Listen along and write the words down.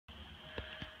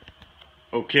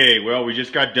Okay, well, we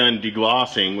just got done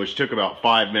deglossing, which took about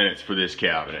 5 minutes for this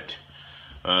cabinet.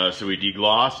 So we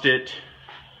deglossed it,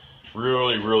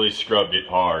 really scrubbed it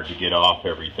hard to get off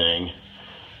everything.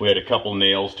 We had a couple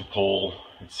nails to pull,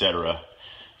 etc.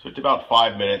 So it took about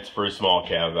 5 minutes for a small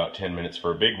cab, about 10 minutes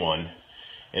for a big one.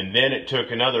 And then it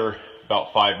took another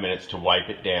about 5 minutes to wipe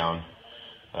it down,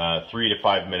 3 to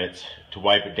 5 minutes to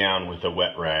wipe it down with a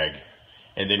wet rag,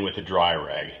 and then with a dry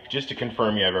rag, just to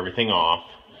confirm you have everything off.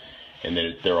 And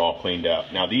then they're all cleaned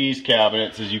up. Now these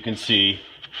cabinets, as you can see,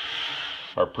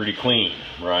 are pretty clean,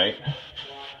 right?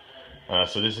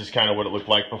 So this is kind of what it looked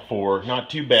like before. Not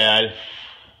too bad.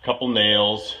 A couple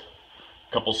nails,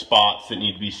 a couple spots that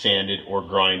need to be sanded or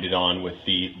grinded on with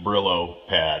the Brillo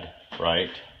pad, right?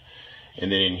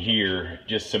 And then in here,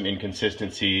 just some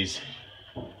inconsistencies,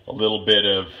 a little bit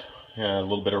of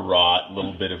rot, a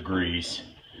little bit of grease.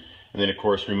 And then of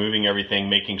course removing everything,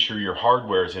 making sure your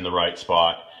hardware is in the right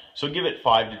spot. So give it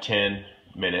 5 to 10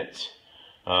 minutes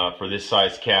for this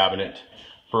size cabinet.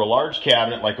 For a large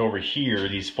cabinet like over here,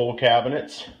 these full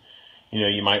cabinets,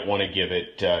 you might want to give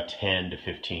it 10 to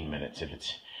 15 minutes. If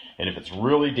it's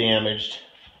really damaged,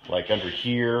 like under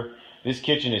here, this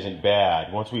kitchen isn't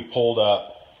bad. Once we pulled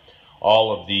up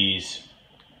all of these,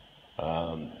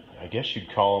 I guess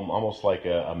you'd call them almost like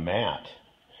a mat.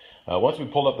 Once we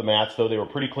pulled up the mats, though, they were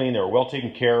pretty clean. They were well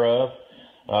taken care of.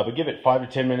 But give it 5 to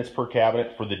 10 minutes per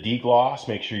cabinet for the degloss.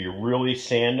 Make sure you really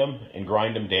sand them and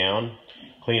grind them down,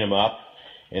 clean them up,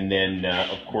 and then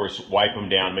of course wipe them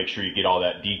down. Make sure you get all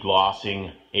that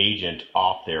deglossing agent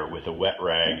off there with a wet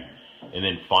rag, and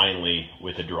then finally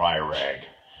with a dry rag,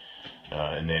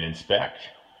 and then inspect.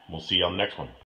 We'll see you on the next one.